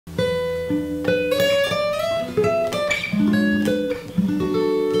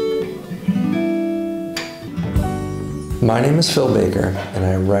My name is Phil Baker, and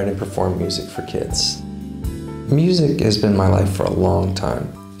I write and perform music for kids. Music has been my life for a long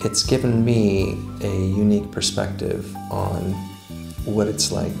time. It's given me a unique perspective on what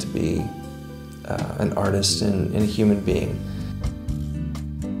it's like to be an artist and a human being.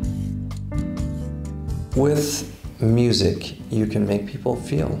 With music, you can make people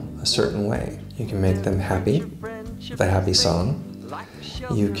feel a certain way. You can make them happy with a happy song.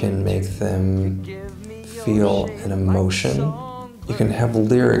 You can make them feel an emotion. You can have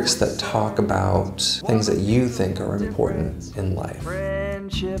lyrics that talk about things that you think are important in life.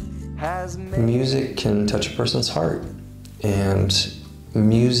 Music can touch a person's heart, and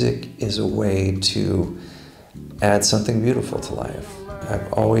music is a way to add something beautiful to life.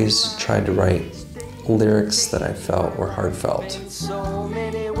 I've always tried to write lyrics that I felt were heartfelt.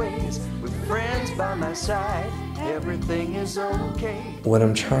 What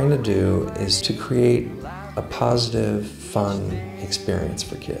I'm trying to do is to create a positive, fun experience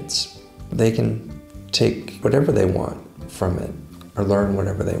for kids. They can take whatever they want from it, or learn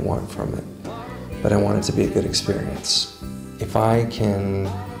whatever they want from it, but I want it to be a good experience. If I can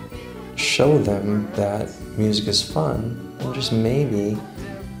show them that music is fun, then just maybe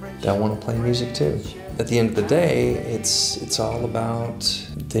they'll want to play music too. At the end of the day, it's all about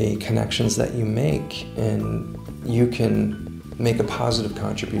the connections that you make, and you can make a positive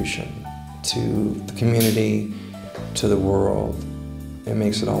contribution to the community, to the world. It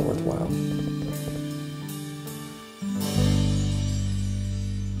makes it all worthwhile.